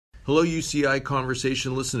Hello, UCI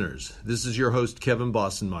Conversation listeners. This is your host, Kevin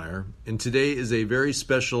Bossenmeyer, and today is a very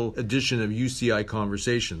special edition of UCI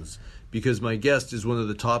Conversations because my guest is one of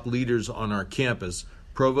the top leaders on our campus,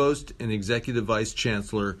 Provost and Executive Vice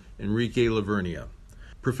Chancellor Enrique Lavernia.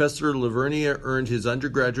 Professor Lavernia earned his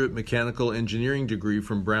undergraduate mechanical engineering degree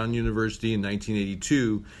from Brown University in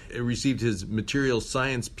 1982 and received his materials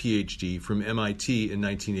science PhD from MIT in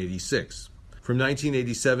 1986. From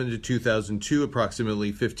 1987 to 2002,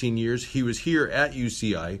 approximately 15 years, he was here at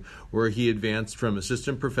UCI, where he advanced from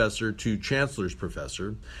assistant professor to chancellor's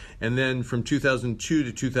professor. And then from 2002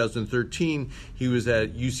 to 2013, he was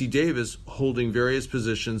at UC Davis, holding various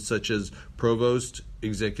positions such as provost,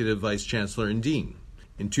 executive vice chancellor, and dean.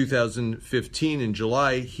 In 2015, in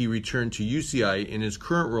July, he returned to UCI in his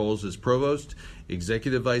current roles as provost,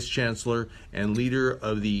 executive vice chancellor, and leader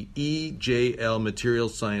of the EJL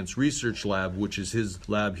Materials Science Research Lab, which is his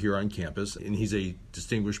lab here on campus, and he's a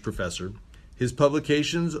distinguished professor. His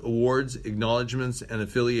publications, awards, acknowledgments, and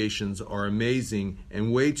affiliations are amazing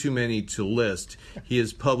and way too many to list. He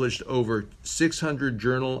has published over 600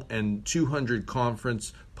 journal and 200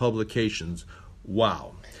 conference publications.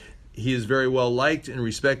 Wow. He is very well liked and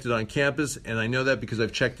respected on campus, and I know that because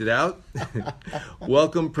I've checked it out.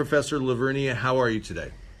 Welcome, Professor Lavernia. How are you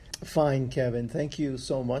today? Fine, Kevin. Thank you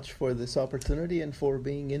so much for this opportunity and for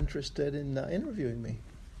being interested in interviewing me.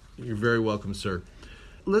 You're very welcome, sir.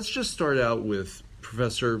 Let's just start out with,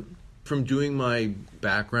 Professor, from doing my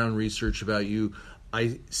background research about you,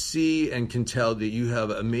 I see and can tell that you have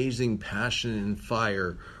amazing passion and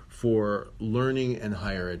fire for learning and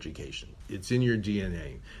higher education. It's in your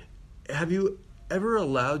DNA. Have you ever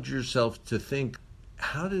allowed yourself to think,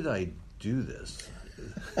 how did I do this?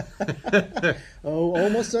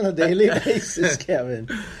 Almost on a daily basis, Kevin.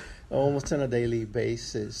 Almost on a daily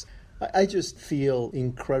basis. I just feel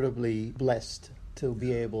incredibly blessed to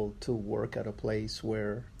be able to work at a place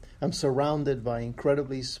where I'm surrounded by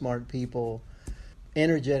incredibly smart people,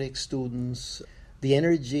 energetic students. The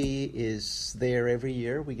energy is there every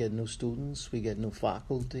year. We get new students, we get new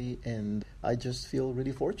faculty, and I just feel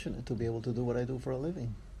really fortunate to be able to do what I do for a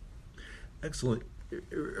living. Excellent.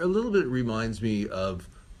 A little bit reminds me of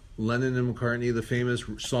Lennon and McCartney, the famous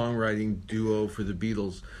songwriting duo for the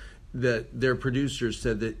Beatles, that their producers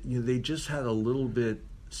said that they just had a little bit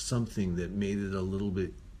something that made it a little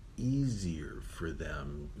bit easier for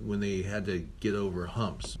them when they had to get over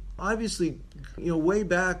humps. Obviously, way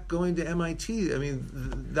back going to MIT, I mean,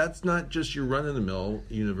 that's not just your run-of-the-mill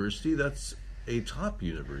university, that's a top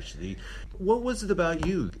university. What was it about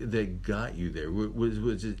you that got you there?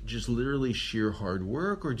 Was it just literally sheer hard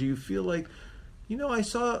work, or do you feel like, I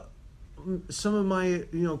saw some of my,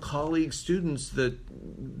 colleague students that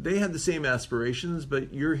they had the same aspirations,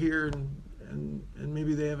 but you're here and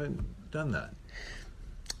maybe they haven't done that?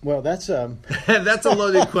 Well, that's that's a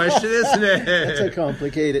loaded question, isn't it? That's a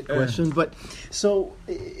complicated question. But so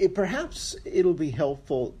perhaps it'll be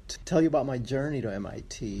helpful to tell you about my journey to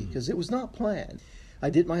MIT, because it was not planned. I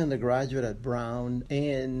did my undergraduate at Brown,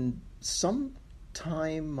 and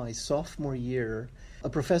sometime my sophomore year, a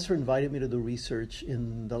professor invited me to do research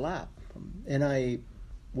in the lab. And I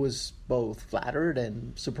was both flattered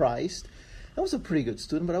and surprised. I was a pretty good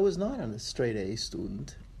student, but I was not a straight A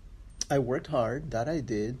student. I worked hard, that I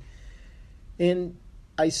did, and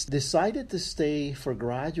I decided to stay for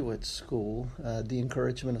graduate school, the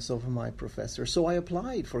encouragement of some of my professors. So I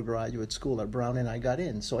applied for graduate school at Brown and I got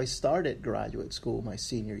in. So I started graduate school my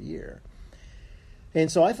senior year.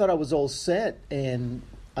 And so I thought I was all set, and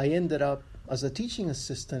I ended up as a teaching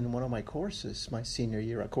assistant in one of my courses my senior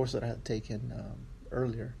year, a course that I had taken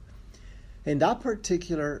earlier. And that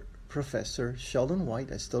particular professor, Sheldon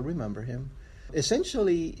White, I still remember him,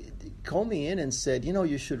 essentially called me in and said,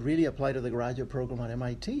 you should really apply to the graduate program at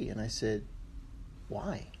MIT. And I said,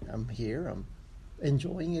 why? I'm here, I'm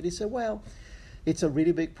enjoying it. He said, well, it's a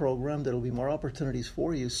really big program, there'll be more opportunities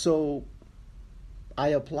for you. So I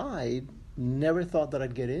applied, never thought that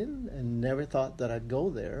I'd get in and never thought that I'd go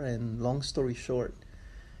there. And long story short,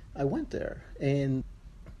 I went there and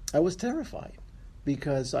I was terrified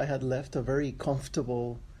because I had left a very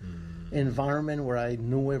comfortable environment where I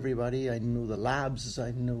knew everybody. I knew the labs,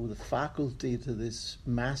 I knew the faculty to this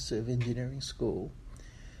massive engineering school.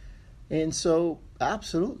 And so,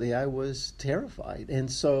 absolutely, I was terrified.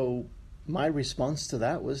 And so my response to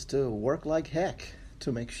that was to work like heck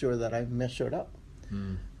to make sure that I measured up.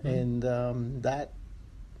 Mm-hmm. And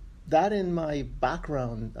that in my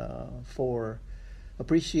background for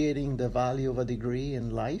appreciating the value of a degree in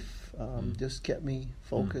life just kept me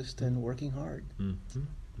focused and working hard. Mm-hmm.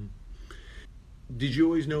 Did you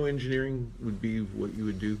always know engineering would be what you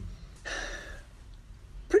would do?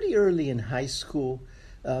 Pretty very early in high school,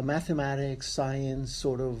 mathematics, science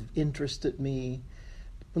sort of interested me.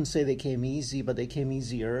 I wouldn't say they came easy, but they came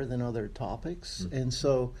easier than other topics. And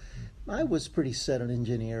so I was pretty set on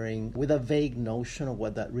engineering with a vague notion of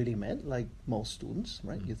what that really meant, like most students,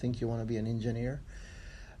 right? You think you want to be an engineer.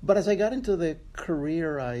 But as I got into the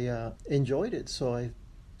career, I enjoyed it, so I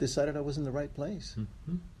decided I was in the right place.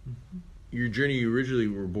 Your journey, you originally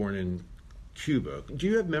were born in Cuba. Do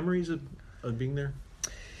you have memories of being there?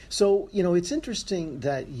 So, it's interesting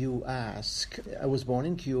that you ask. I was born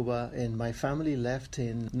in Cuba, and my family left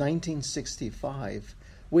in 1965,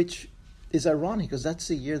 which is ironic because that's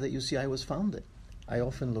the year that UCI was founded. I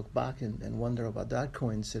often look back and wonder about that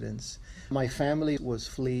coincidence. My family was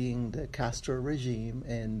fleeing the Castro regime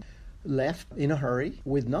and left in a hurry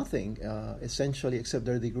with nothing, essentially, except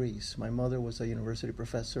their degrees. My mother was a university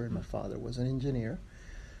professor, and my father was an engineer.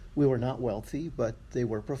 We were not wealthy, but they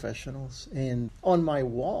were professionals. And on my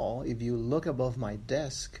wall, if you look above my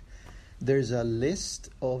desk, there's a list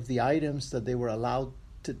of the items that they were allowed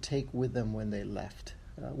to take with them when they left,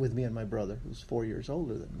 with me and my brother, who's 4 years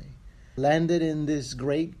older than me. Landed in this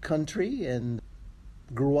great country and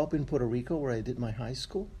grew up in Puerto Rico, where I did my high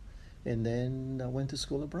school, and then went to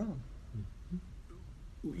school at Brown.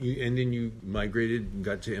 And then you migrated and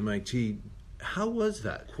got to MIT. How was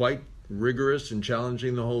that? Quite rigorous and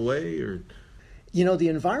challenging the whole way, or? The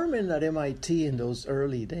environment at MIT in those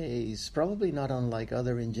early days, probably not unlike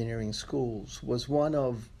other engineering schools, was one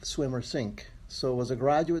of swim or sink. So as a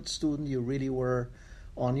graduate student, you really were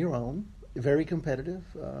on your own, very competitive,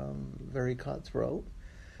 very cutthroat,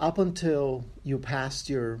 up until you passed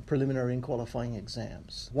your preliminary and qualifying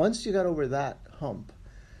exams. Once you got over that hump,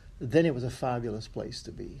 then it was a fabulous place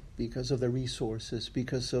to be because of the resources,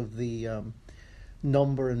 because of the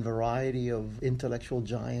number and variety of intellectual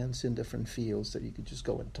giants in different fields that you could just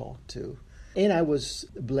go and talk to. And I was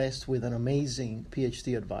blessed with an amazing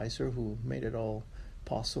PhD advisor who made it all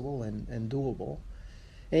possible and doable,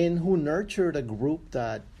 and who nurtured a group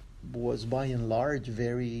that was by and large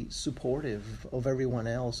very supportive of everyone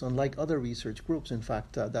else, unlike other research groups. In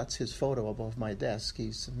fact, that's his photo above my desk.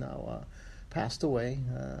 He's now passed away,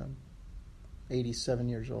 87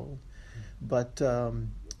 years old. But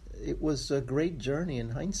it was a great journey in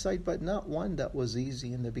hindsight, but not one that was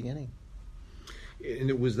easy in the beginning. And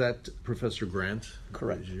it was that Professor Grant?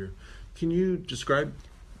 Correct. Can you describe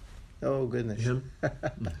him? him?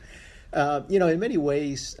 In many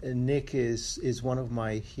ways, Nick is one of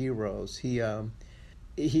my heroes.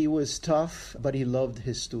 He was tough, but he loved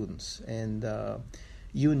his students. And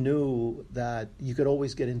you knew that you could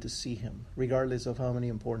always get in to see him, regardless of how many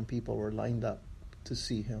important people were lined up to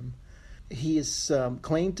see him. His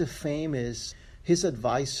claim to fame is his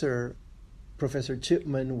advisor, Professor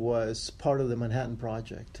Chipman, was part of the Manhattan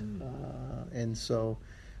Project. And so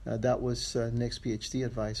that was Nick's PhD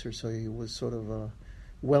advisor, so he was sort of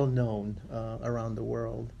well known around the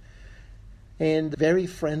world. And very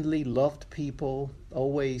friendly, loved people,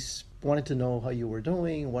 always wanted to know how you were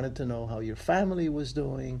doing, wanted to know how your family was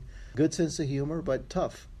doing. Good sense of humor, but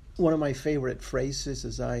tough. One of my favorite phrases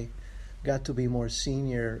as I got to be more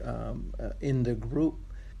senior in the group,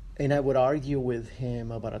 and I would argue with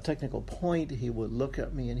him about a technical point, he would look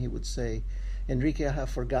at me and he would say, "Enrique, I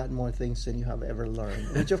have forgotten more things than you have ever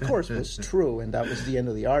learned," which of course was true, and that was the end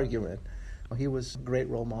of the argument. He was a great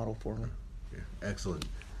role model for me. Yeah, excellent.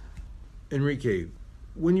 Enrique,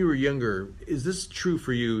 when you were younger, is this true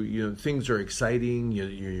for you? Things are exciting,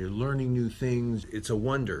 you're learning new things, it's a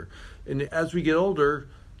wonder. And as we get older,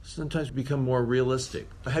 sometimes we become more realistic.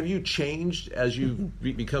 Have you changed as you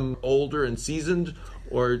become older and seasoned,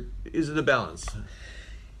 or is it a balance?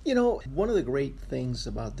 One of the great things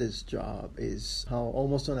about this job is how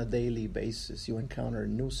almost on a daily basis you encounter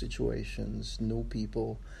new situations, new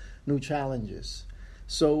people, new challenges.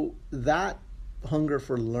 So that hunger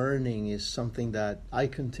for learning is something that I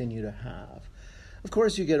continue to have. Of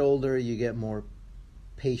course, you get older, you get more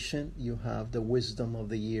patient, you have the wisdom of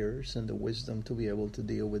the years and the wisdom to be able to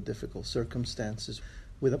deal with difficult circumstances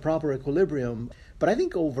with a proper equilibrium. But I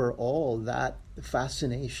think overall that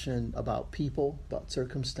fascination about people, about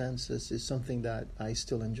circumstances, is something that I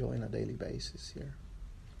still enjoy on a daily basis here.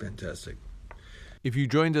 Fantastic. If you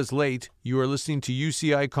joined us late, you are listening to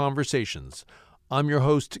UCI Conversations. I'm your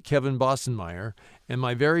host, Kevin Bossenmeyer, and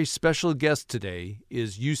my very special guest today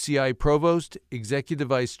is UCI Provost, Executive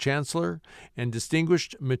Vice Chancellor, and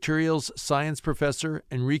Distinguished Materials Science Professor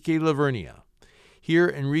Enrique Lavernia. Here,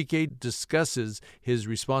 Enrique discusses his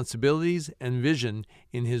responsibilities and vision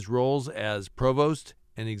in his roles as Provost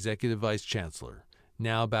and Executive Vice Chancellor.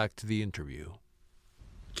 Now back to the interview.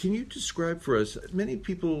 Can you describe for us, many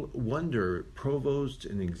people wonder, provost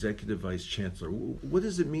and executive vice chancellor, what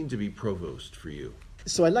does it mean to be provost for you?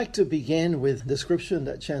 So I'd like to begin with the description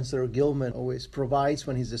that Chancellor Gillman always provides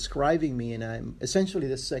when he's describing me, and I'm essentially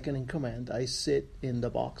the second in command. I sit in the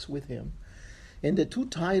box with him. And the two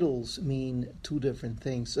titles mean two different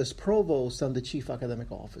things. As provost, I'm the chief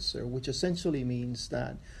academic officer, which essentially means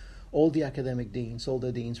that all the academic deans, all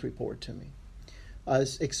the deans report to me.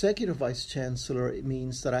 As executive vice chancellor, it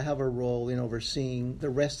means that I have a role in overseeing the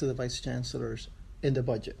rest of the vice chancellors in the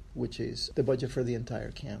budget, which is the budget for the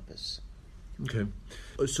entire campus. Okay.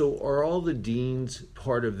 So are all the deans,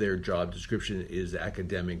 part of their job description is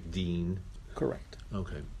academic dean? Correct.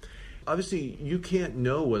 Okay. Obviously, you can't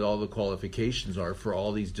know what all the qualifications are for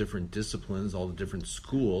all these different disciplines, all the different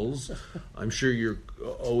schools. I'm sure you're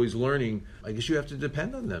always learning. I guess you have to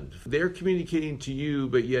depend on them. They're communicating to you,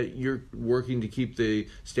 but yet you're working to keep the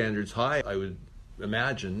standards high, I would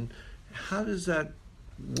imagine. How does that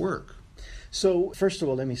work? So, first of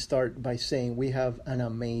all, let me start by saying we have an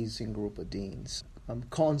amazing group of deans. I'm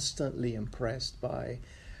constantly impressed by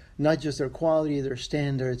not just their quality, their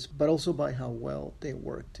standards, but also by how well they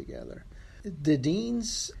work together. The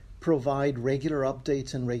deans provide regular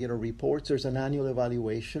updates and regular reports. There's an annual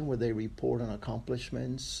evaluation where they report on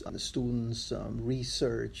accomplishments, the students'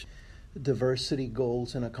 research, diversity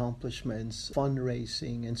goals and accomplishments,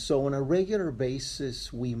 fundraising. And so on a regular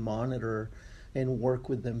basis, we monitor and work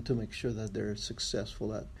with them to make sure that they're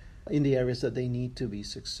successful in the areas that they need to be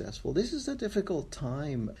successful. This is a difficult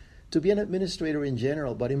time to be an administrator in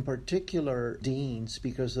general, but in particular deans,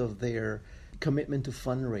 because of their commitment to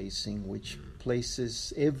fundraising, which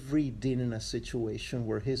places every dean in a situation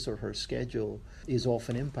where his or her schedule is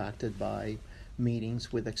often impacted by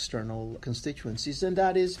meetings with external constituencies. And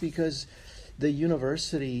that is because the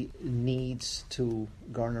university needs to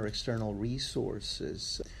garner external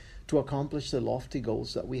resources to accomplish the lofty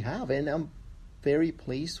goals that we have. And I'm very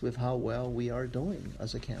pleased with how well we are doing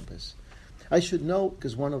as a campus. I should note,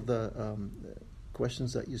 because one of the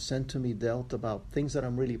questions that you sent to me dealt about things that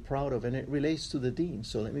I'm really proud of, and it relates to the dean,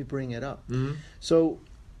 so let me bring it up. Mm-hmm. So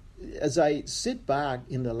as I sit back,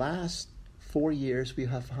 in the last 4 years, we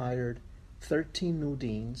have hired 13 new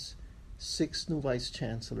deans, 6 new vice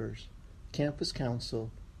chancellors, campus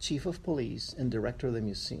council, chief of police, and director of the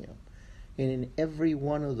museum. And in every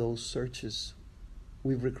one of those searches,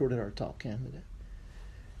 we've recruited our top candidate.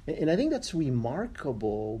 And I think that's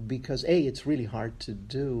remarkable because, A, it's really hard to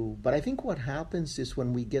do, but I think what happens is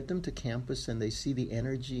when we get them to campus and they see the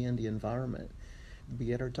energy and the environment, we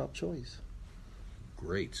get our top choice.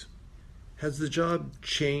 Great. Has the job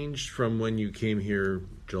changed from when you came here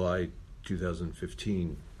July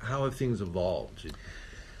 2015? How have things evolved?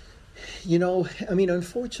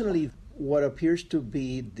 Unfortunately, what appears to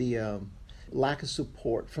be the lack of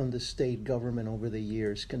support from the state government over the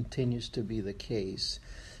years continues to be the case.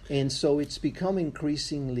 And so it's become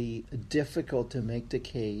increasingly difficult to make the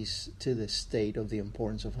case to the state of the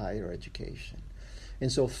importance of higher education.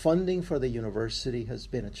 And so funding for the university has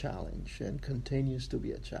been a challenge and continues to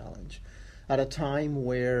be a challenge. At a time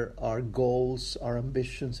where our goals, our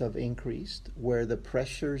ambitions have increased, where the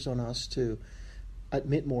pressures on us to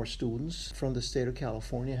admit more students from the state of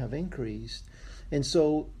California have increased. And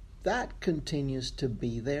so that continues to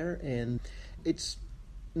be there, and it's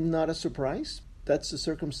not a surprise. That's the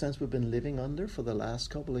circumstance we've been living under for the last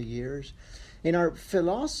couple of years. And our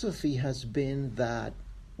philosophy has been that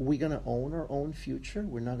we're going to own our own future.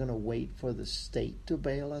 We're not going to wait for the state to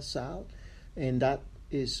bail us out. And that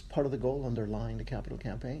is part of the goal underlying the capital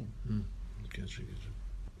campaign. Gotcha.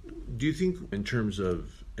 Do you think in terms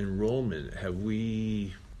of enrollment, have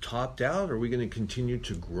we topped out? Are we going to continue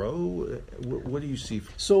to grow? What do you see?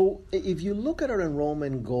 So if you look at our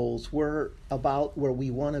enrollment goals, we're about where we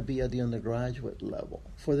want to be at the undergraduate level.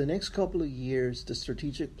 For the next couple of years, the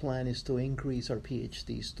strategic plan is to increase our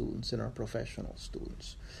PhD students and our professional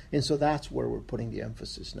students. And so that's where we're putting the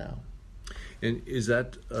emphasis now. And is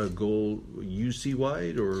that a goal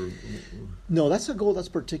UC-wide or? No, that's a goal that's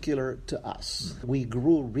particular to us. We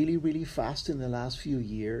grew really, really fast in the last few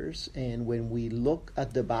years. And when we look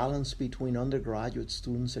at the balance between undergraduate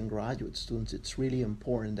students and graduate students, it's really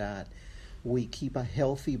important that we keep a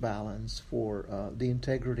healthy balance for the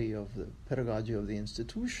integrity of the pedagogy of the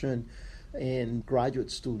institution. And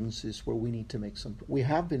graduate students is where we need to make we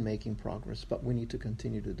have been making progress, but we need to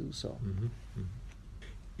continue to do so. Mm-hmm. Mm-hmm.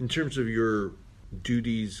 In terms of your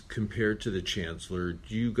duties compared to the chancellor,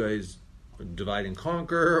 do you guys divide and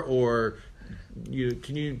conquer, or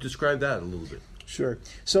can you describe that a little bit? Sure.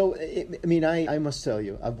 So, I must tell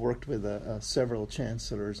you, I've worked with several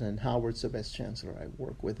chancellors, and Howard's the best chancellor I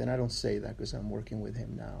work with. And I don't say that because I'm working with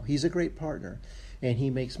him now. He's a great partner, and he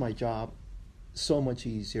makes my job so much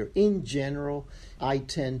easier. In general, I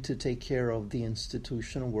tend to take care of the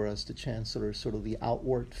institution, whereas the chancellor is sort of the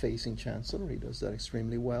outward-facing chancellor. He does that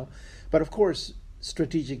extremely well. But of course,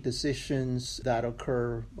 strategic decisions that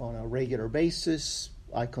occur on a regular basis,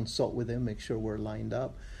 I consult with him, make sure we're lined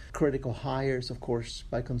up. Critical hires, of course,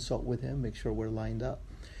 I consult with him, make sure we're lined up.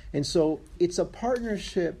 And so it's a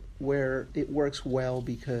partnership where it works well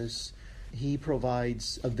because he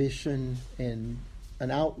provides a vision and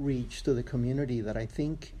an outreach to the community that I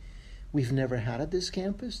think we've never had at this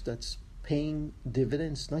campus, that's paying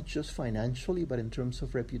dividends, not just financially, but in terms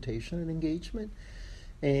of reputation and engagement,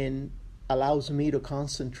 and allows me to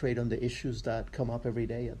concentrate on the issues that come up every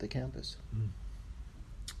day at the campus.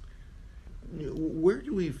 Where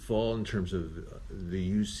do we fall in terms of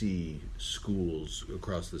the UC schools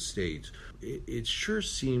across the state? It sure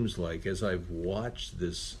seems like, as I've watched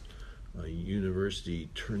this university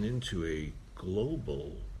turn into a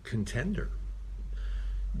global contender,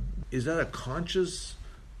 is that a conscious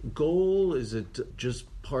goal? Is it just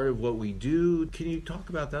part of what we do? Can you talk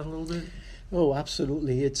about that a little bit? Oh,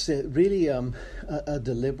 absolutely. It's really a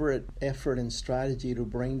deliberate effort and strategy to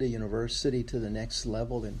bring the university to the next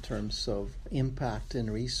level in terms of impact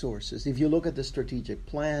and resources. If you look at the strategic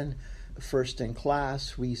plan, first in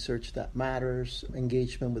class, research that matters,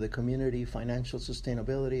 engagement with the community, financial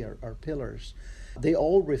sustainability are pillars. They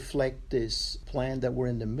all reflect this plan that we're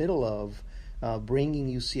in the middle of,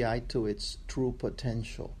 bringing UCI to its true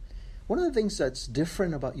potential. One of the things that's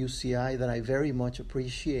different about UCI that I very much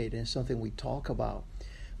appreciate, and something we talk about,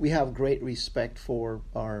 we have great respect for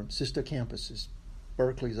our sister campuses.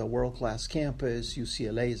 Berkeley is a world-class campus,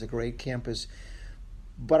 UCLA is a great campus,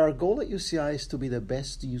 but our goal at UCI is to be the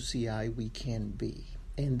best UCI we can be.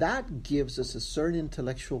 And that gives us a certain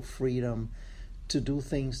intellectual freedom to do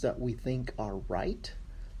things that we think are right,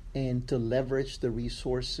 and to leverage the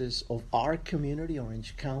resources of our community.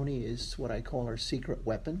 Orange County is what I call our secret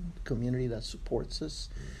weapon, community that supports us,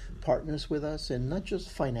 partners with us, and not just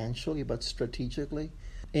financially, but strategically.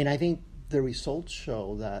 And I think the results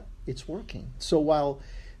show that it's working. So while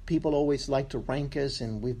people always like to rank us,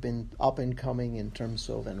 and we've been up and coming in terms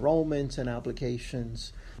of enrollments and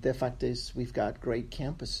applications, the fact is we've got great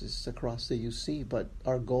campuses across the UC, but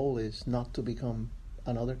our goal is not to become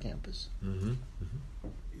another campus. Mm-hmm. Mm-hmm.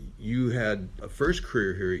 You had a first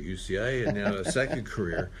career here at UCI and now a second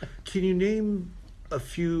career. Can you name a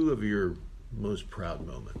few of your most proud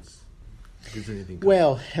moments? Does anything come?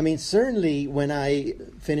 Well, certainly when I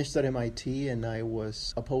finished at MIT and I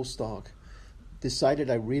was a postdoc,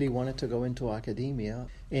 decided I really wanted to go into academia,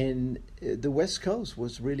 and the West Coast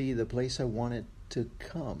was really the place I wanted to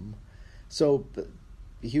come. So the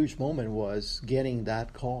huge moment was getting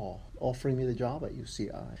that call, offering me the job at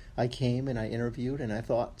UCI. I came and I interviewed, and I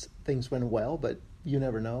thought things went well, but you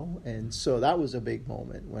never know. And so that was a big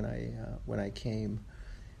moment when I came.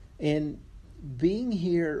 And being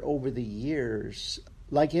here over the years,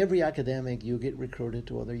 like every academic, you get recruited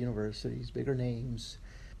to other universities, bigger names.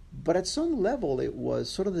 But at some level, it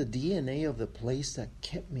was sort of the DNA of the place that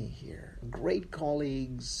kept me here. Great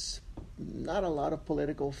colleagues, not a lot of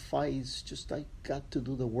political fights, just I got to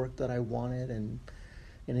do the work that I wanted and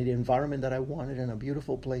in the environment that I wanted, and a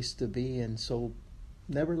beautiful place to be, and so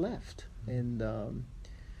never left. And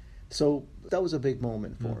so that was a big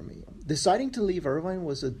moment for me. Deciding to leave Irvine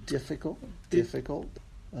was a difficult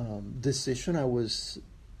decision. I was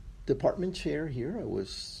department chair here. I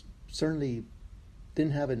was certainly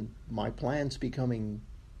didn't have in my plans becoming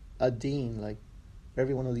a dean like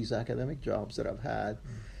every one of these academic jobs that I've had.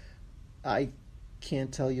 I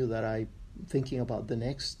can't tell you that I'm thinking about the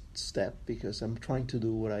next step because I'm trying to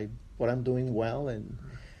do what I'm doing well, and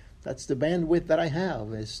that's the bandwidth that I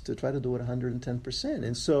have, is to try to do it 110%.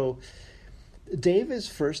 And so Davis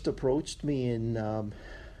first approached me in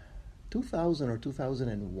 2000 or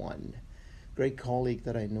 2001. Great colleague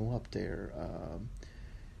that I knew up there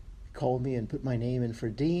called me and put my name in for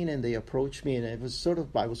dean, and they approached me, and it was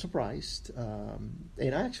I was surprised.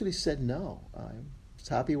 And I actually said no. I was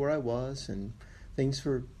happy where I was, and things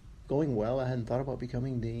were going well. I hadn't thought about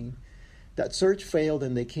becoming dean. That search failed,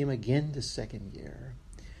 and they came again the second year.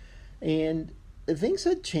 And things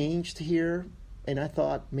had changed here, and I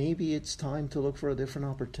thought maybe it's time to look for a different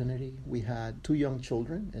opportunity. We had 2 young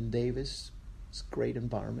children, and Davis is a great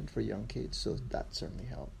environment for young kids, so that certainly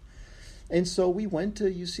helped. And so we went to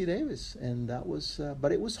UC Davis, and that was,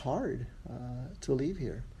 but it was hard to leave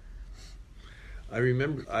here. I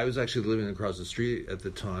remember I was actually living across the street at the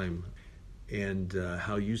time, and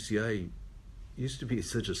how UCI used to be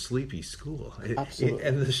such a sleepy school. Absolutely.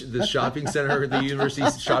 And the shopping center, the university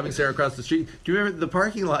shopping center across the street. Do you remember the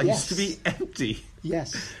parking lot used to be empty?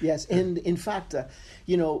 Yes. And in fact,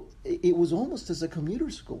 it was almost as a commuter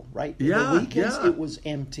school, right? Yeah, the weekends, yeah. it was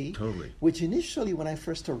empty. Totally. Which initially, when I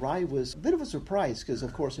first arrived, was a bit of a surprise because,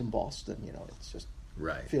 of course, in Boston, it's just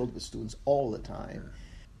filled with students all the time. Yeah.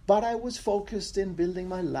 But I was focused in building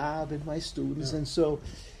my lab and my students, and so,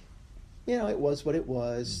 it was what it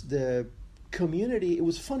was. The community, it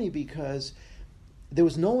was funny because there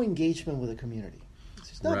was no engagement with the community.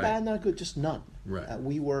 It's not bad, not good, just none. Right.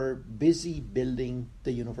 We were busy building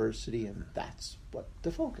the university, and that's what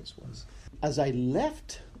the focus was. As I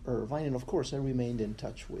left Irvine, and of course I remained in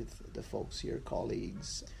touch with the folks here,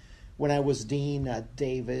 colleagues. When I was dean at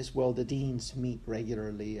Davis, the deans meet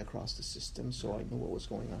regularly across the system, so I knew what was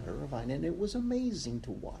going on at Irvine, and it was amazing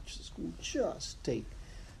to watch the school just take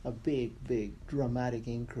a big, dramatic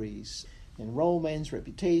increase. Enrollments,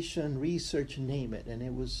 reputation, research, name it. And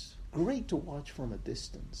it was great to watch from a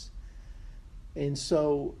distance. And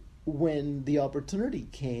so when the opportunity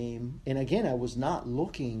came, and again, I was not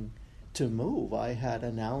looking to move. I had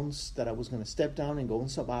announced that I was going to step down and go on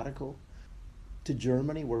sabbatical to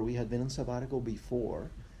Germany, where we had been on sabbatical before.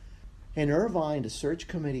 And Irvine, the search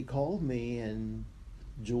committee, called me, and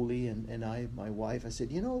Julie and I, my wife, I said,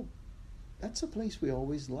 that's a place we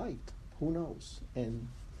always liked. Who knows? And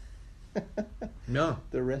no,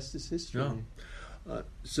 the rest is history. No.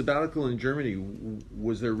 Sabbatical in Germany,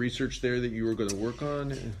 was there research there that you were going to work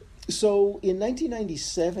on? So in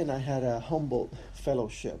 1997, I had a Humboldt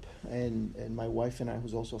fellowship, and my wife and I,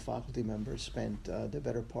 who's also a faculty member, spent the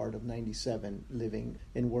better part of 97 living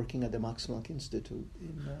and working at the Max Planck Institute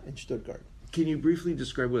in Stuttgart. Can you briefly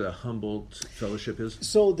describe what a Humboldt Fellowship is?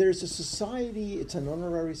 So there's a society, it's an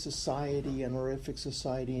honorary society, an honorific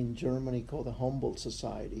society in Germany called the Humboldt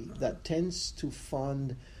Society that tends to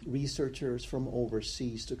fund researchers from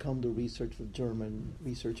overseas to come to research with German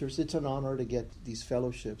researchers. It's an honor to get these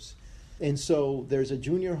fellowships. And so there's a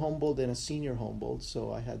junior Humboldt and a senior Humboldt.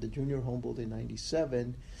 So I had the junior Humboldt in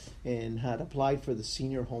 97 and had applied for the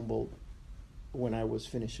senior Humboldt when I was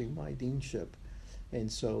finishing my deanship. And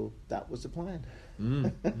so that was the plan.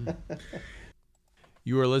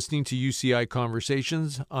 You are listening to UCI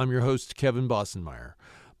Conversations. I'm your host, Kevin Bossenmeyer.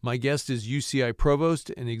 My guest is UCI Provost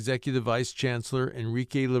and Executive Vice Chancellor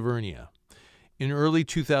Enrique Lavernia. In early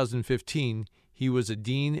 2015, he was a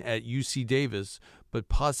dean at UC Davis, but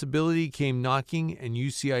possibility came knocking and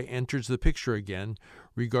UCI enters the picture again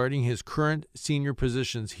regarding his current senior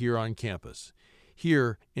positions here on campus.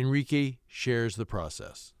 Here, Enrique shares the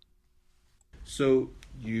process. So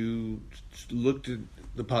you looked at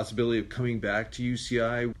the possibility of coming back to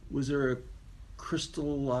UCI. Was there a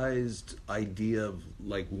crystallized idea of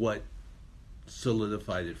what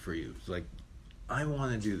solidified it for you? It's like, I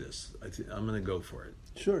want to do this. I'm going to go for it.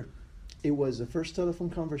 Sure. It was the first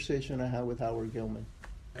telephone conversation I had with Howard Gillman.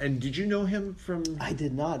 And did you know him from... I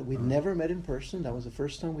did not. We'd never met in person. That was the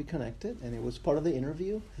first time we connected, and it was part of the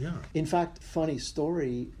interview. Yeah. In fact, funny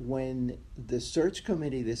story, when the search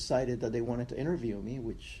committee decided that they wanted to interview me,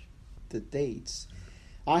 which the dates,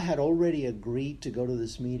 I had already agreed to go to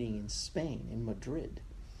this meeting in Spain, in Madrid.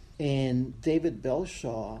 And David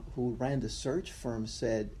Belshaw, who ran the search firm,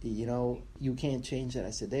 said, you can't change that.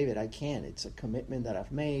 I said, David, I can't. It's a commitment that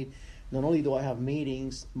I've made. Not only do I have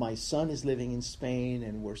meetings, my son is living in Spain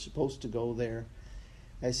and we're supposed to go there.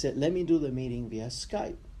 I said, let me do the meeting via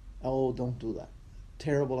Skype. Oh, don't do that.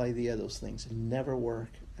 Terrible idea, those things. Never work.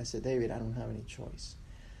 I said, David, I don't have any choice.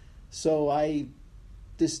 So I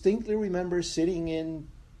distinctly remember sitting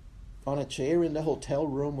on a chair in the hotel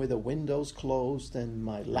room with the windows closed and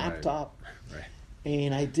my laptop. Right.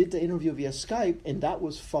 And I did the interview via Skype, and that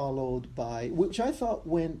was followed by, which I thought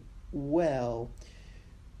went well,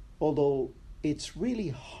 although it's really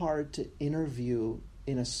hard to interview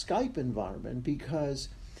in a Skype environment because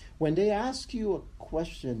when they ask you a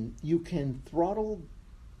question, you can throttle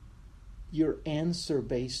your answer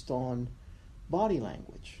based on body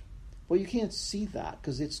language. Well, you can't see that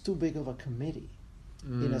because it's too big of a committee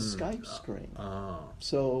in a Skype screen.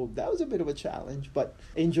 So that was a bit of a challenge, but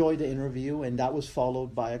enjoyed the interview, and that was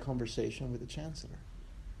followed by a conversation with the Chancellor.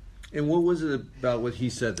 And what was it about what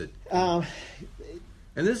he said that...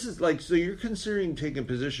 And this is so you're considering taking a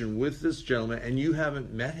position with this gentleman, and you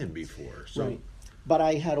haven't met him before. So. Right. But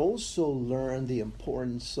I had also learned the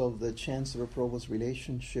importance of the Chancellor-Provost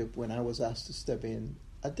relationship when I was asked to step in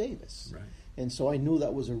at Davis. Right. And so I knew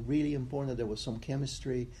that was really important, that there was some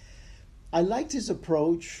chemistry. I liked his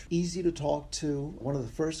approach, easy to talk to. One of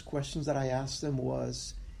the first questions that I asked him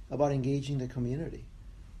was about engaging the community.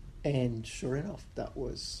 And sure enough, that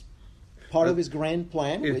was part of his grand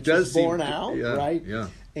plan, It which does is seem borne to- out, yeah, right? yeah.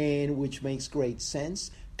 And which makes great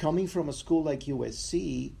sense. Coming from a school like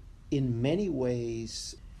USC, in many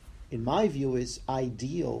ways, in my view, is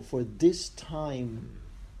ideal for this time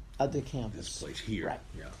at the campus. This place here. Right.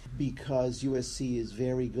 Yeah. Because USC is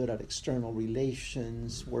very good at external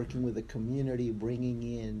relations, working with the community, bringing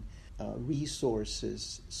in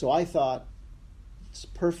resources. So I thought it's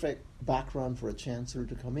perfect background for a chancellor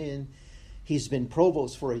to come in. He's been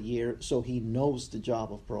provost for a year, so he knows the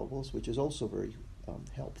job of provost, which is also very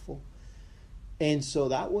helpful. And so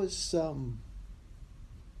that was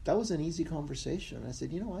an easy conversation. I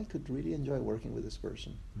said, I could really enjoy working with this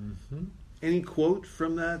person. Mm-hmm. Any quote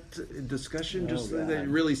from that discussion Oh, just God. that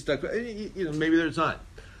really stuck? Maybe there's not.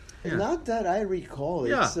 Yeah. Not that I recall.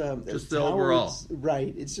 Yeah, It's, just it's the how overall.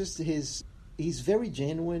 Right. It's just he's very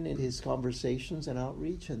genuine in his conversations and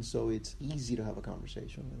outreach, and so it's easy to have a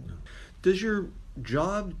conversation with him. Does your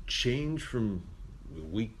job change from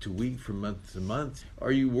week to week, from month to month?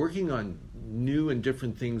 Are you working on new and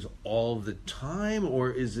different things all the time,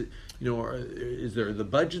 or is it, is there the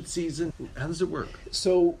budget season? How does it work?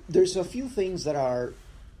 So there's a few things that are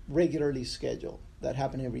regularly scheduled that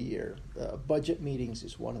happen every year. Budget meetings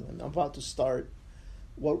is one of them. I'm about to start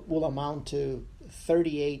what will amount to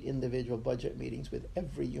 38 individual budget meetings with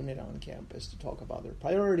every unit on campus to talk about their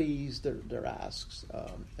priorities, their asks,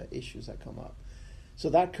 issues that come up. So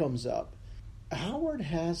that comes up. Howard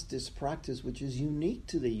has this practice which is unique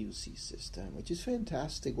to the UC system, which is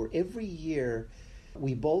fantastic, where every year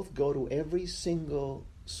we both go to every single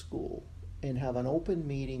school and have an open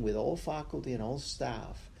meeting with all faculty and all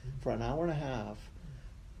staff for an hour and a half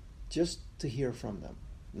just to hear from them.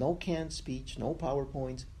 No canned speech, no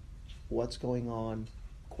PowerPoints, what's going on,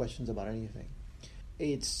 questions about anything.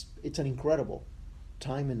 It's an incredible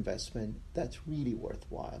time investment that's really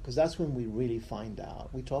worthwhile, because that's when we really find out.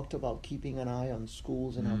 We talked about keeping an eye on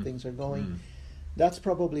schools and how things are going. That's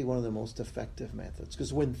probably one of the most effective methods,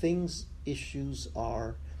 because when issues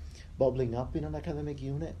are bubbling up in an academic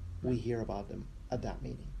unit, we hear about them at that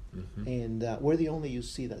meeting. And we're the only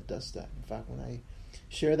UC that does that. In fact, when I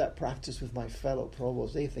share that practice with my fellow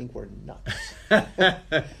provosts, they think we're nuts.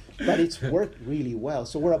 But it's worked really well.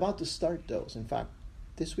 So we're about to start those. In fact,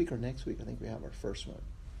 this week or next week, I think we have our first one.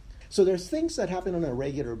 So there's things that happen on a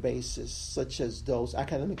regular basis, such as those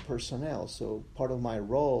academic personnel. So part of my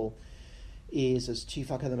role is, as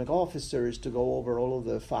chief academic officer, is to go over all of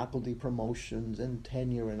the faculty promotions and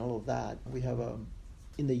tenure and all of that. We have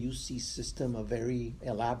in the UC system a very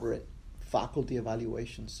elaborate faculty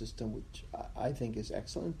evaluation system, which I think is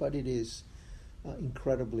excellent, but it is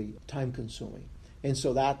incredibly time-consuming. And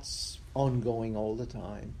so that's ongoing all the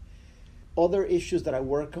time. Other issues that I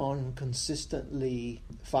work on consistently,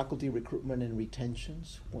 faculty recruitment and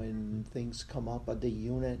retentions. When things come up at the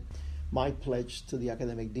unit, my pledge to the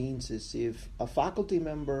academic deans is, if a faculty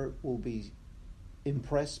member will be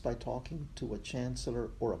impressed by talking to a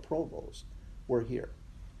chancellor or a provost, we're here.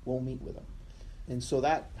 We'll meet with them. And so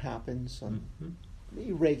that happens on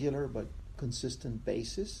irregular but consistent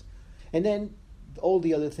basis. And then all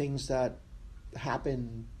the other things that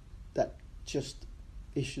happen, that just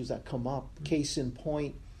issues that come up. Case in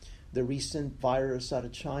point, the recent virus out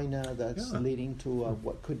of China that's leading to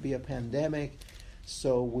what could be a pandemic.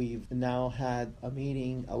 So we've now had a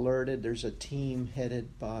meeting, alerted. There's a team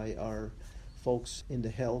headed by our folks in the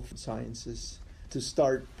health sciences to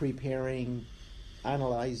start preparing,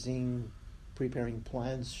 analyzing, preparing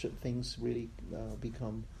plans should things really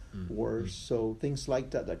become worse. So things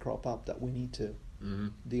like that crop up that we need to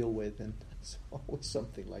deal with, and it's always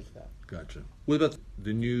something like that. Gotcha. What about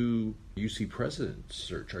the new UC president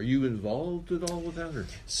search? Are you involved at all with that? Or?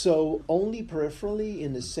 So only peripherally,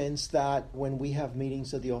 in the sense that when we have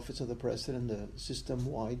meetings at the Office of the President, the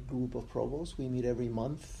system-wide group of provosts, we meet every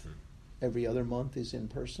month. Every other month is in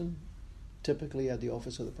person, typically at the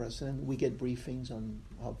Office of the President. We get briefings on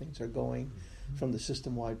how things are going from the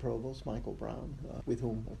system-wide provost, Michael Brown, with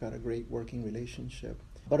whom I've got a great working relationship.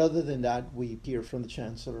 But other than that, we hear from the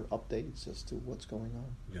Chancellor updates as to what's going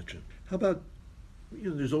on. Gotcha. How about,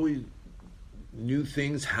 there's always new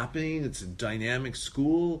things happening. It's a dynamic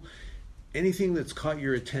school. Anything that's caught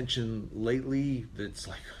your attention lately that's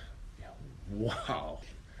like, wow.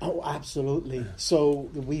 Oh, absolutely. So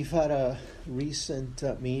we've had a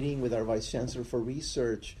recent meeting with our Vice Chancellor for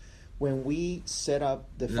Research when we set up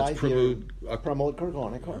the 5-year Promote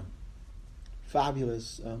Korgonikor.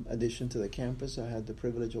 Fabulous addition to the campus. I had the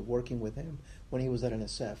privilege of working with him when he was at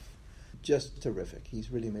NSF. Just terrific. He's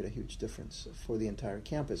really made a huge difference for the entire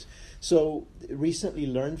campus. So recently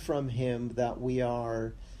learned from him that we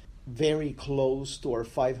are very close to our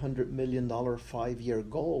 $500 million 5-year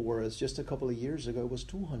goal, whereas just a couple of years ago it was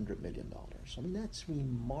 $200 million. I mean, that's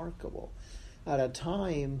remarkable. At a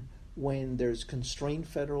time when there's constrained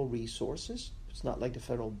federal resources, it's not like the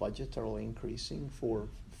federal budgets are all increasing for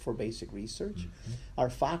basic research. Mm-hmm. Our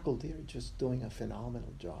faculty are just doing a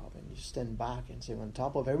phenomenal job. And you stand back and say, on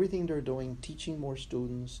top of everything they're doing, teaching more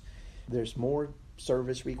students, there's more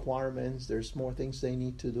service requirements, there's more things they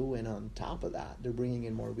need to do, and on top of that, they're bringing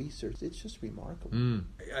in more research. It's just remarkable.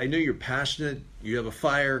 I know you're passionate, you have a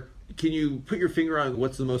fire. Can you put your finger on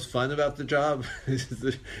what's the most fun about the job?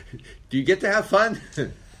 Do you get to have fun?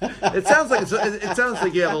 It sounds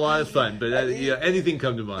like you have a lot of fun, but anything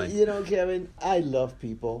come to mind? You know, Kevin, I love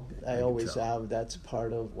people. I always have. That's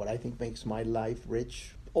part of what I think makes my life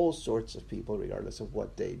rich. All sorts of people, regardless of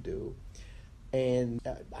what they do. And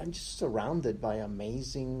I'm just surrounded by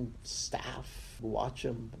amazing staff. Watch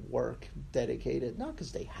them work, dedicated, not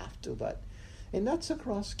because they have to, and that's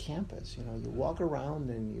across campus. You know, you walk around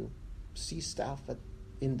and you see staff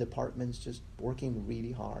in departments just working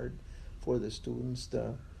really hard for the students.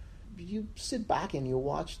 You sit back and you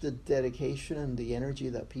watch the dedication and the energy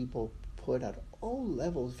that people put at all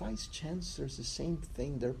levels. Vice chancellors, the same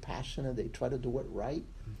thing. They're passionate. They try to do it right.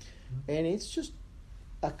 Mm-hmm. And it's just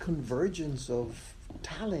a convergence of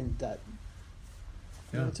talent that,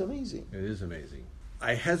 it's amazing. It is amazing.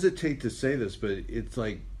 I hesitate to say this, but it's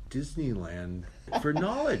like Disneyland for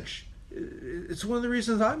knowledge. It's one of the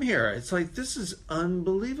reasons I'm here. It's like, this is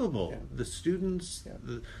unbelievable. Yeah. The students,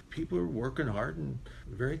 the people are working hard and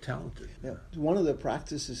very talented. Yeah. One of the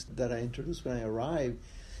practices that I introduced when I arrived,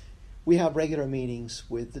 we have regular meetings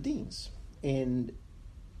with the deans. And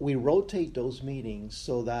we rotate those meetings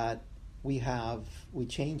so that we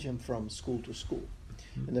change them from school to school.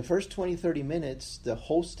 Mm-hmm. In the first 20, 30 minutes, the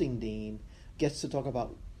hosting dean gets to talk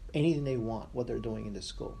about anything they want, what they're doing in the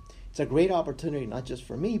school. It's a great opportunity, not just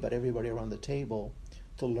for me, but everybody around the table,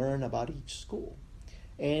 to learn about each school.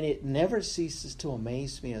 And it never ceases to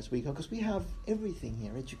amaze me as we go, because we have everything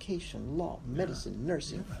here: education, law, medicine,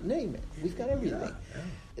 nursing, name it. We've got everything.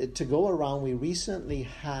 To go around, we recently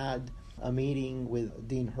had a meeting with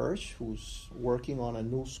Dean Hirsch, who's working on a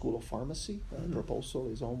new school of pharmacy. Proposal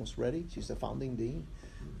is almost ready. She's the founding dean.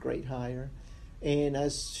 Great hire. And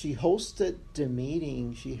as she hosted the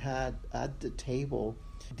meeting, she had at the table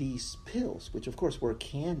these pills, which of course were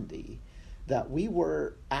candy, that we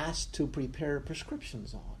were asked to prepare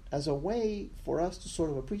prescriptions on as a way for us to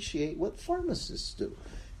sort of appreciate what pharmacists do.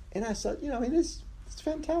 And I thought, it's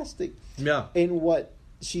fantastic. Yeah. And what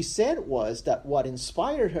she said was that what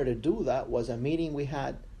inspired her to do that was a meeting we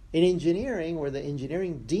had in engineering, where the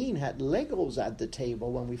engineering dean had Legos at the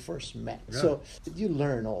table when we first met. Yeah. So you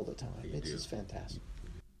learn all the time. It's just fantastic.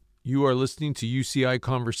 You are listening to UCI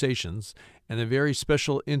Conversations and a very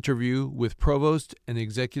special interview with Provost and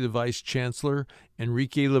Executive Vice Chancellor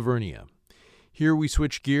Enrique Lavernia. Here we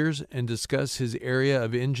switch gears and discuss his area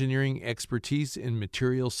of engineering expertise in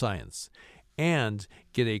material science and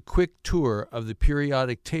get a quick tour of the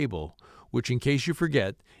periodic table, which, in case you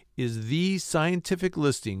forget, is the scientific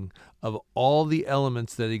listing of all the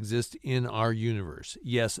elements that exist in our universe.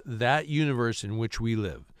 Yes, that universe in which we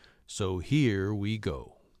live. So here we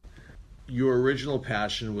go. Your original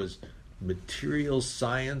passion was material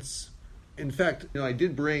science. In fact, I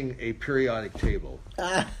did bring a periodic table.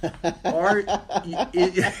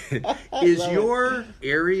 Is your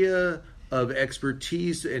area of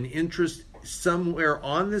expertise and interest somewhere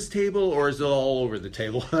on this table, or is it all over the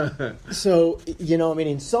table? So,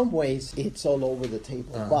 in some ways it's all over the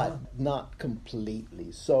table, but not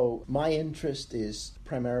completely. So my interest is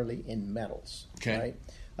primarily in metals, right?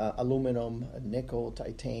 Aluminum, nickel,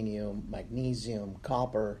 titanium, magnesium,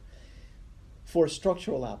 copper, for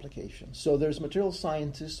structural applications. So there's material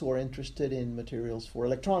scientists who are interested in materials for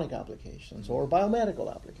electronic applications or biomedical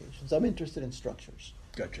applications. I'm interested in structures.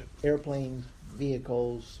 Gotcha. Airplanes,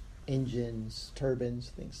 vehicles, engines, turbines,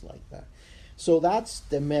 things like that. So that's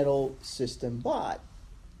the metal system, but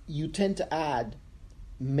you tend to add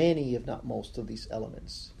many, if not most, of these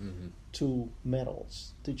elements to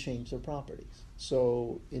metals to change their properties.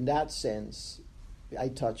 So in that sense, I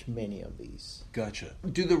touch many of these. Gotcha.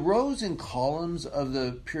 Do the rows and columns of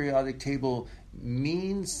the periodic table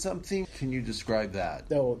mean something? Can you describe that?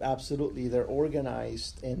 No, absolutely. They're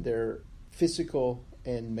organized, and their physical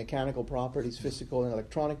and mechanical properties, physical and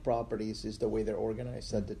electronic properties, is the way they're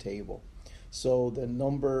organized at the table. So the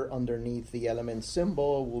number underneath the element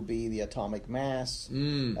symbol will be the atomic mass,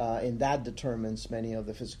 and that determines many of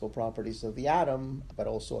the physical properties of the atom, but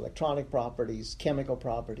also electronic properties, chemical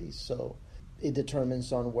properties. So It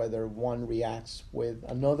determines on whether one reacts with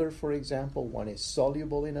another, for example, one is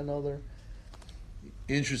soluble in another.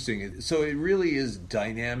 Interesting. So it really is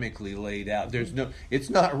dynamically laid out. It's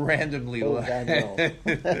not randomly Oh, God, no.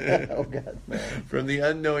 Oh, God, no. From the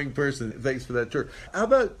unknowing person. Thanks for that tour. How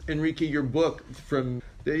about, Enrique, your book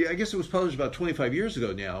I guess it was published about 25 years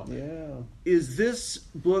ago now. Yeah. Is this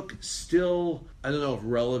book still, I don't know if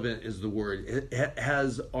relevant is the word,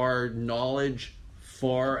 has our knowledge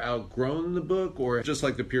far outgrown the book, or just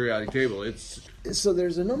like the periodic table? So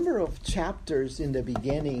there's a number of chapters in the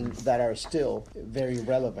beginning that are still very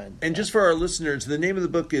relevant. And just for our listeners, the name of the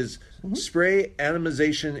book is Spray,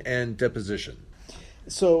 Atomization, and Deposition.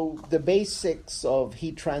 So the basics of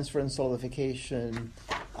heat transfer and solidification,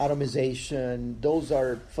 atomization, those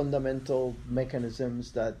are fundamental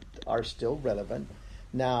mechanisms that are still relevant.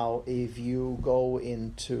 Now, if you go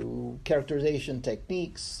into characterization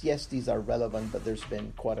techniques, yes, these are relevant, but there's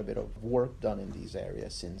been quite a bit of work done in these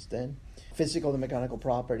areas since then. Physical and mechanical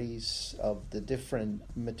properties of the different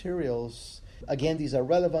materials, again, these are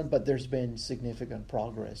relevant, but there's been significant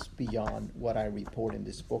progress beyond what I report in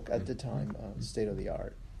this book at the time, state of the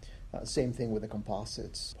art. Same thing with the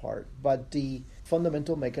composites part. But the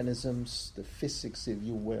fundamental mechanisms, the physics, if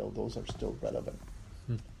you will, those are still relevant.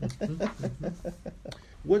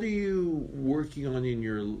 What are you working on in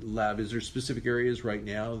your lab? Is there specific areas right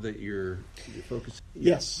now that you're focusing?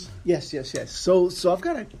 Yes. So I've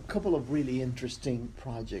got a couple of really interesting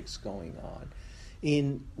projects going on.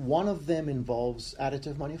 One of them involves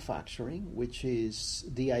additive manufacturing, which is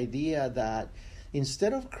the idea that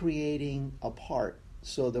instead of creating a part,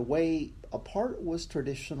 so the way a part was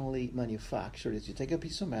traditionally manufactured is you take a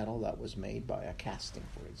piece of metal that was made by a casting,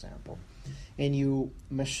 for example, and you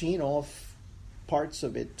machine off parts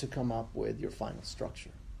of it to come up with your final structure,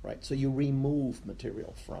 right? So you remove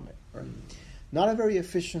material from it, right? Not a very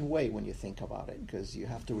efficient way when you think about it, because you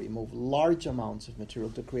have to remove large amounts of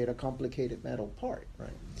material to create a complicated metal part, right?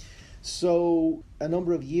 So a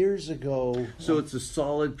number of years ago... So it's a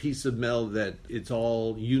solid piece of metal that it's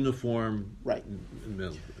all uniform... Right.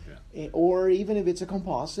 Metal. Yeah. Or even if it's a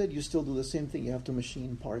composite, you still do the same thing. You have to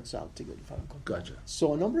machine parts out to get the final component. Gotcha.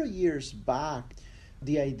 So a number of years back,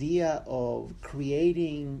 the idea of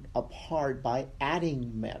creating a part by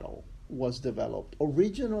adding metal was developed.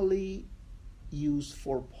 Originally used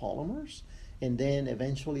for polymers and then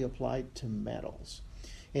eventually applied to metals.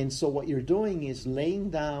 And so what you're doing is laying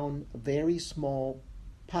down very small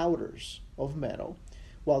powders of metal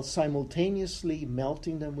while simultaneously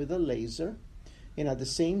melting them with a laser, and at the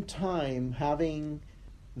same time having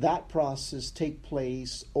that process take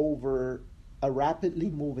place over a rapidly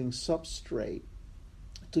moving substrate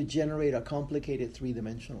to generate a complicated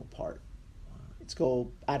three-dimensional part. It's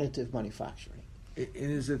called additive manufacturing. And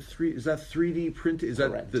is that 3D printing? Is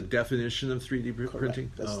Correct. that the definition of 3D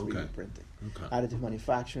printing? That's 3D okay. printing. Okay. Additive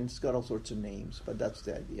manufacturing, it's got all sorts of names, but that's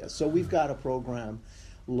the idea. So we've got a program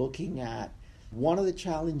looking at one of the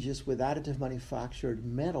challenges with additive manufactured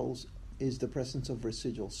metals is the presence of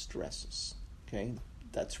residual stresses. Okay,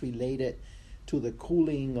 that's related to the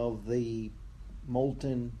cooling of the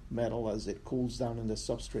molten metal as it cools down in the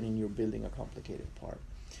substrate and you're building a complicated part.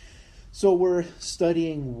 So we're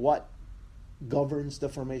studying what governs the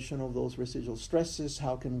formation of those residual stresses,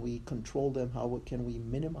 how can we control them, how can we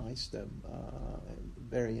minimize them.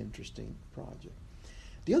 Very interesting project.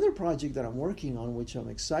 The other project that I'm working on, which I'm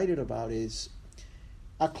excited about, is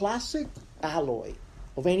a classic alloy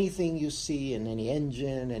of anything you see in any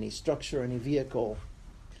engine, any structure, any vehicle.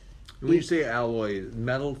 When you say alloy,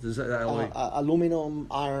 metal, is that alloy? Aluminum,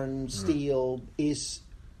 iron, steel is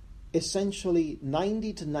essentially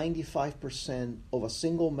 90 to 95% of a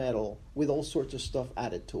single metal with all sorts of stuff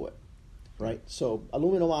added to it, right? So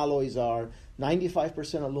aluminum alloys are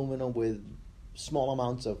 95% aluminum with small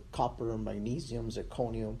amounts of copper, magnesium,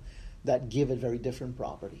 zirconium that give it very different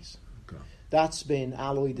properties. Okay. That's been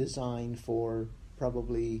alloy design for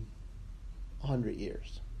probably 100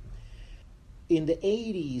 years. In the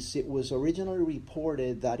 80s, it was originally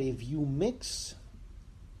reported that if you mix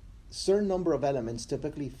certain number of elements,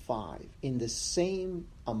 typically 5, in the same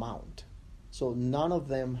amount, so none of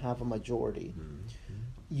them have a majority,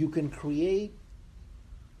 you can create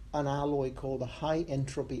an alloy called a high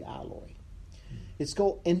entropy alloy. It's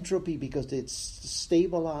called entropy because it's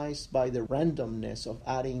stabilized by the randomness of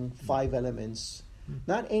adding 5 elements.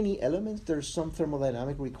 Not any elements, there's some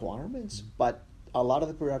thermodynamic requirements, but a lot of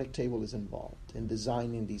the periodic table is involved in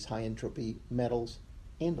designing these high entropy metals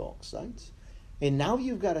and oxides. And now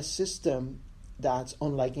you've got a system that's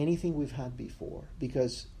unlike anything we've had before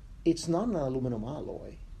because it's not an aluminum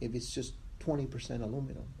alloy if it's just 20%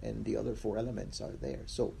 aluminum, and the other 4 elements are there.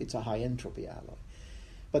 So it's a high entropy alloy.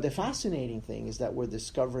 But the fascinating thing is that we're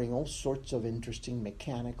discovering all sorts of interesting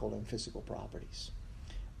mechanical and physical properties.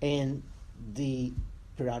 And the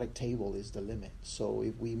periodic table is the limit. So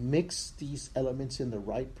if we mix these elements in the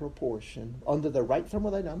right proportion, under the right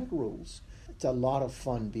thermodynamic rules, it's a lot of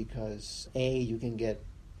fun because, A, you can get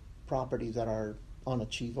properties that are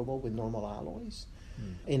unachievable with normal alloys.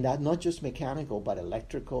 And that not just mechanical, but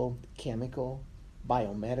electrical, chemical,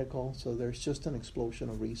 biomedical. So there's just an explosion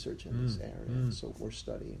of research in this area. So we're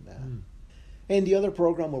studying that. And the other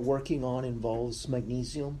program we're working on involves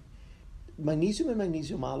magnesium. Magnesium and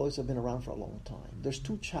magnesium alloys have been around for a long time. There's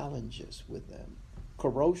 2 challenges with them: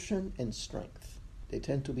 corrosion and strength. They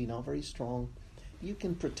tend to be not very strong. You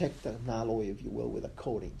can protect an alloy, if you will, with a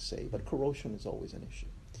coating, say, but corrosion is always an issue.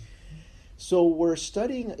 So we're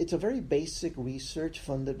studying, it's a very basic research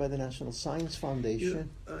funded by the National Science Foundation.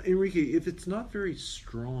 Enrique, if it's not very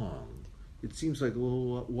strong, it seems like,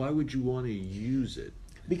 well, why would you want to use it?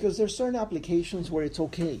 Because there's certain applications where it's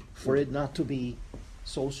okay for it not to be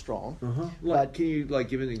so strong. Can you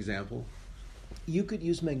give an example? You could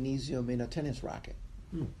use magnesium in a tennis racket.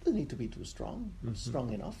 It doesn't need to be too strong. It's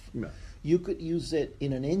strong enough. Yeah. You could use it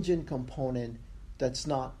in an engine component that's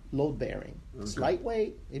not load bearing. It's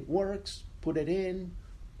lightweight, it works, put it in,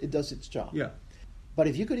 it does its job. Yeah. But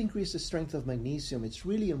if you could increase the strength of magnesium, it's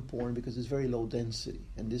really important because it's very low density.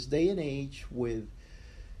 And this day and age, with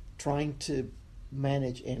trying to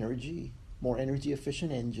manage energy, more energy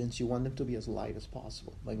efficient engines, you want them to be as light as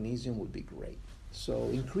possible. Magnesium would be great. So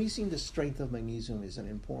increasing the strength of magnesium is an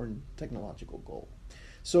important technological goal.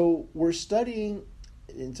 So we're studying,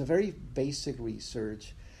 it's a very basic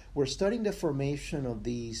research, we're studying the formation of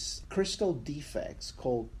these crystal defects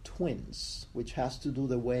called twins, which has to do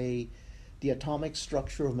the way the atomic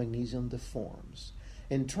structure of magnesium deforms,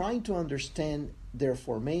 and trying to understand their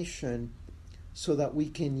formation so that we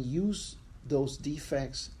can use those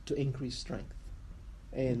defects to increase strength.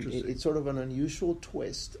 And it's sort of an unusual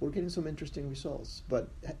twist. We're getting some interesting results, but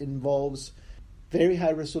it involves very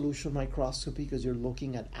high resolution microscopy because you're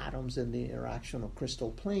looking at atoms and the interaction of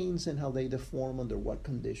crystal planes and how they deform under what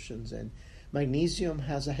conditions. And magnesium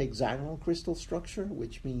has a hexagonal crystal structure,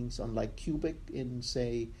 which means unlike cubic in,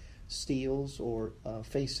 say, steels or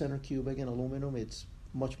face center cubic in aluminum, it's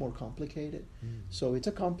much more complicated. So it's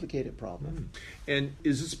a complicated problem. And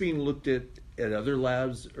is this being looked at other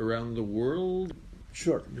labs around the world?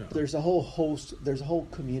 Sure. Yeah. There's a whole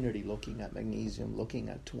community looking at magnesium, looking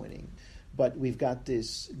at twinning. But we've got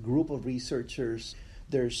this group of researchers.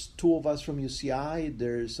 There's 2 of us from UCI,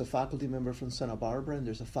 there's a faculty member from Santa Barbara, and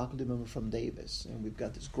there's a faculty member from Davis. And we've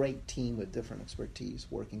got this great team with different expertise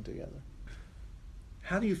working together.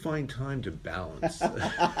 How do you find time to balance? I'm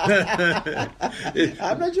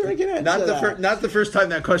not sure I can answer that. Not the first time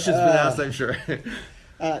that question's been asked, I'm sure.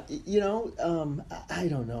 I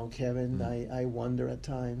don't know, Kevin. I wonder at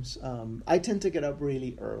times. I tend to get up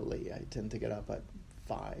really early. I tend to get up at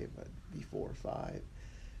 5, before 5.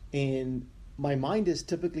 And my mind is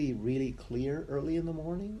typically really clear early in the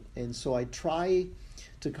morning. And so I try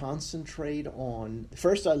to concentrate on,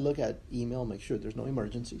 first I look at email, make sure there's no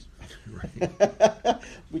emergencies. Right.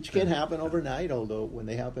 Which can happen overnight, although when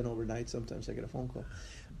they happen overnight, sometimes I get a phone call.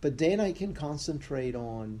 But then I can concentrate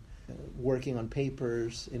on working on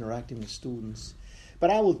papers, interacting with students. But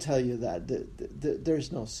I will tell you that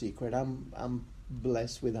there's no secret. I'm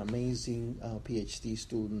blessed with amazing PhD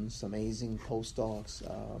students, amazing postdocs.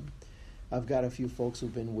 I've got a few folks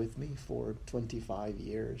who've been with me for 25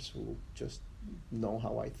 years who just know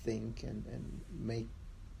how I think and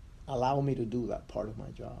allow me to do that part of my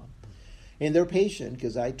job. And they're patient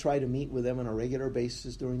because I try to meet with them on a regular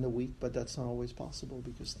basis during the week, but that's not always possible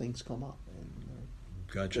because things come up. And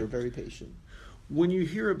Gotcha. They're very patient. When you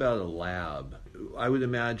hear about a lab, I would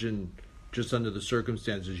imagine just under the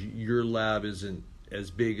circumstances, your lab isn't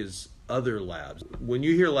as big as other labs. When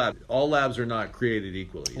you hear lab, all labs are not created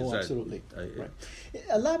equally. Absolutely. Right.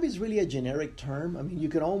 A lab is really a generic term. I mean, you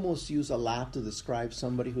could almost use a lab to describe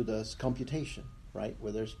somebody who does computation, right?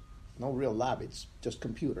 Where there's no real lab, it's just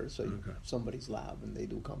computers. So somebody's lab and they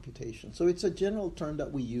do computation. So it's a general term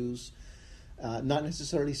that we use. Not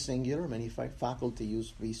necessarily singular. Many faculty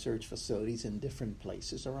use research facilities in different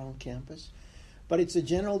places around campus. But it's a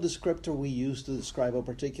general descriptor we use to describe a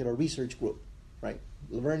particular research group, right?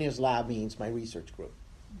 Lavernia's lab means my research group,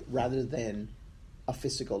 rather than a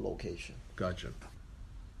physical location. Gotcha.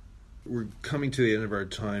 We're coming to the end of our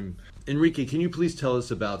time. Enrique, can you please tell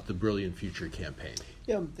us about the Brilliant Future campaign?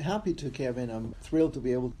 Yeah, I'm happy to, Kevin. I'm thrilled to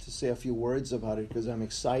be able to say a few words about it because I'm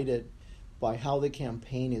excited by how the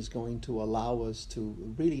campaign is going to allow us to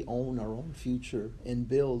really own our own future and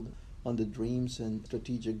build on the dreams and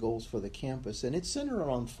strategic goals for the campus. And it's centered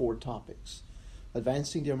around 4 topics: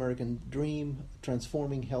 advancing the American dream,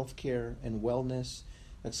 transforming healthcare and wellness,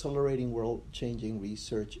 accelerating world-changing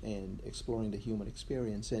research, and exploring the human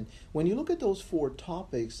experience. And when you look at those 4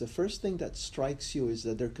 topics, the first thing that strikes you is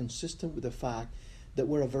that they're consistent with the fact that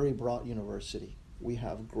we're a very broad university. We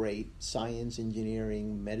have great science,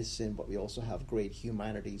 engineering, medicine, but we also have great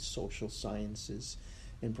humanities, social sciences,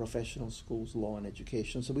 and professional schools, law, and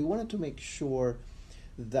education. So we wanted to make sure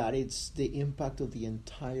that it's the impact of the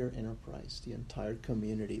entire enterprise, the entire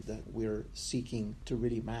community that we're seeking to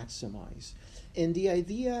really maximize. And the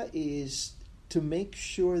idea is to make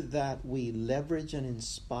sure that we leverage and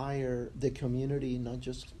inspire the community, not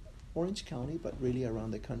just Orange County, but really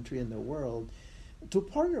around the country and the world, to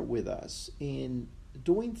partner with us in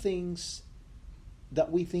doing things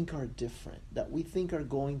that we think are different, that we think are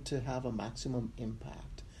going to have a maximum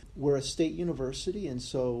impact. We're a state university, and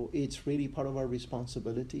so it's really part of our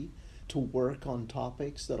responsibility to work on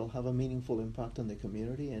topics that'll have a meaningful impact on the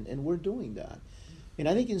community, and we're doing that. And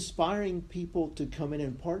I think inspiring people to come in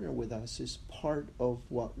and partner with us is part of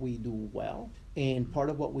what we do well and part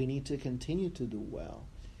of what we need to continue to do well.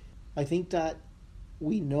 I think that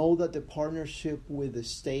we know that the partnership with the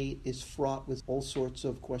state is fraught with all sorts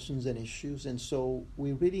of questions and issues, and so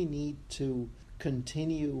we really need to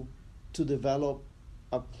continue to develop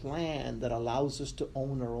a plan that allows us to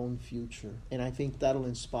own our own future. And I think that'll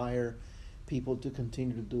inspire people to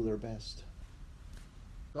continue to do their best.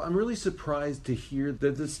 I'm really surprised to hear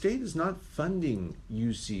that the state is not funding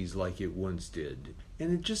UCs like it once did.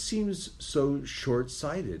 And it just seems so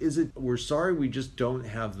short-sighted. Is it, we're sorry we just don't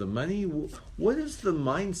have the money? What is the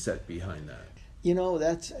mindset behind that? You know,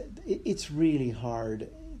 it's really hard.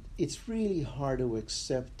 It's really hard to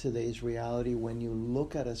accept today's reality when you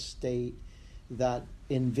look at a state that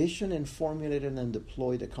envisioned and formulated and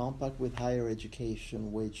deployed a compact with higher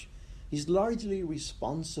education, which is largely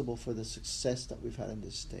responsible for the success that we've had in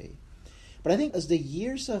this state. But I think as the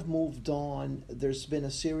years have moved on, there's been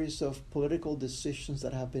a series of political decisions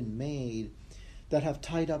that have been made that have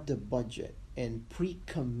tied up the budget and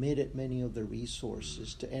pre-committed many of the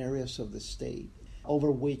resources to areas of the state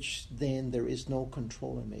over which then there is no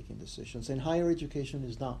control in making decisions. And higher education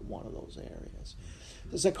is not one of those areas.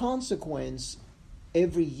 As a consequence,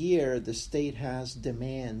 every year the state has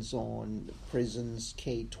demands on prisons,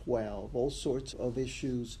 K-12, all sorts of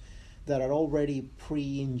issues that are already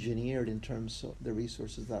pre-engineered in terms of the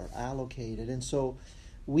resources that are allocated. And so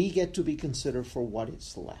we get to be considered for what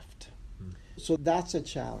is left. So that's a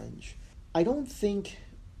challenge. I don't think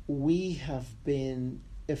we have been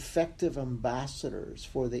effective ambassadors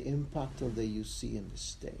for the impact of the UC in the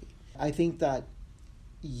state. I think that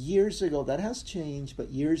years ago, that has changed, but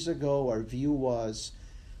years ago our view was,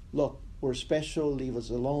 look, we're special, leave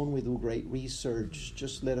us alone, we do great research,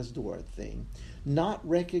 just let us do our thing. Not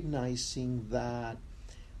recognizing that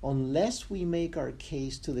unless we make our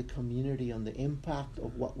case to the community on the impact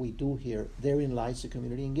of what we do here, therein lies the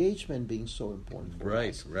community engagement being so important for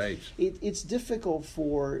us. Right. It's difficult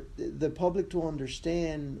for the public to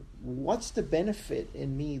understand what's the benefit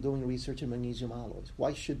in me doing research in magnesium alloys.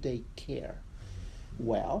 Why should they care?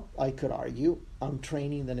 Well, I could argue I'm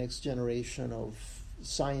training the next generation of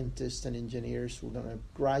scientists and engineers who are going to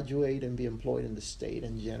graduate and be employed in the state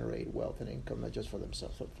and generate wealth and income, not just for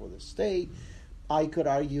themselves, but for the state. I could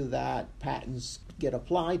argue that patents get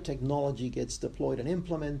applied, technology gets deployed and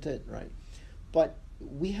implemented, right? But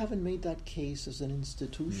we haven't made that case as an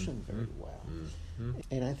institution very well.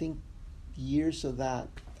 And I think years of that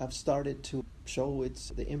have started to show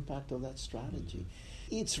the impact of that strategy.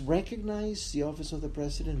 It's recognized, the Office of the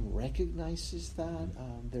President recognizes that.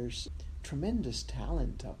 There's tremendous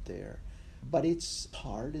talent up there. But it's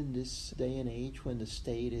hard in this day and age when the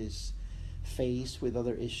state is faced with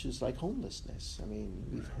other issues like homelessness. I mean,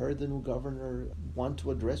 we've heard the new governor want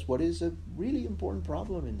to address what is a really important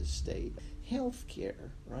problem in the state, healthcare,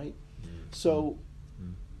 right? So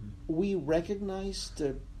we recognize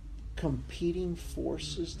the competing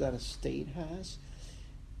forces that a state has.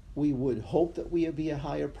 We would hope that we would be a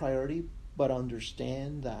higher priority, but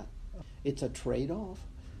understand that it's a trade-off.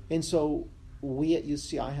 And so we at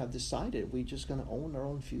UCI have decided we're just going to own our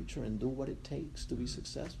own future and do what it takes to be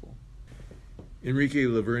successful. Enrique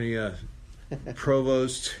Lavernia,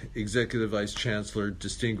 Provost, Executive Vice Chancellor,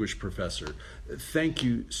 Distinguished Professor, thank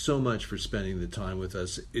you so much for spending the time with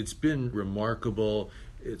us. It's been remarkable.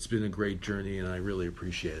 It's been a great journey, and I really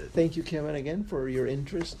appreciate it. Thank you, Kevin, again, for your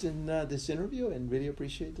interest in this interview, and really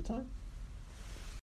appreciate the time.